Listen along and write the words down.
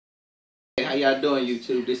Hey, how y'all doing,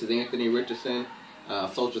 YouTube? This is Anthony Richardson,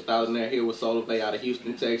 social thousandaire here with Solavei out of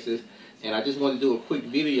Houston, Texas. And I just wanted to do a quick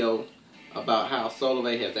video about how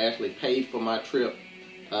Solavei has actually paid for my trip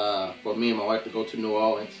for me and my wife to go to New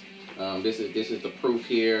Orleans. This is the proof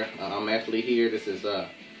here. I'm actually here. This is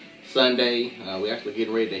Sunday. We're actually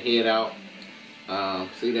getting ready to head out.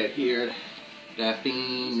 See that here?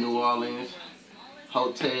 Daphne, New Orleans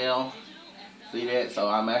Hotel. See that? So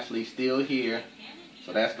I'm actually still here.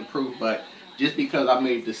 So that's the proof. But just because I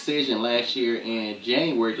made a decision last year in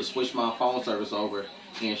January to switch my phone service over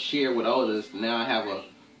and share with others, now I have a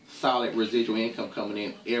solid residual income coming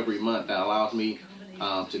in every month that allows me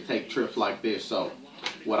to take trips like this. So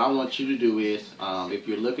what I want you to do is, if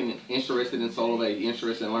you're interested in Solavei, you're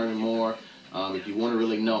interested in learning more, if you want to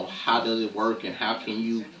really know how does it work and how can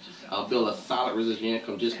you build a solid residual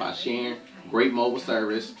income just by sharing great mobile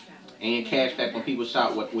service and cash back when people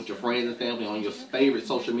shop with your friends and family on your favorite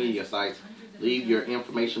social media sites. Leave your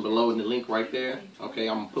information below in the link right there. Okay,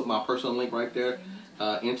 I'm going to put my personal link right there.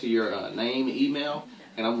 Enter your name and email,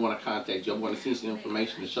 and I'm going to contact you. I'm going to send some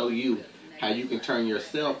information to show you how you can turn your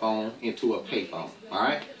cell phone into a payphone.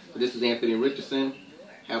 Alright? So this is Anthony Richardson.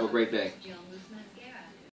 Have a great day.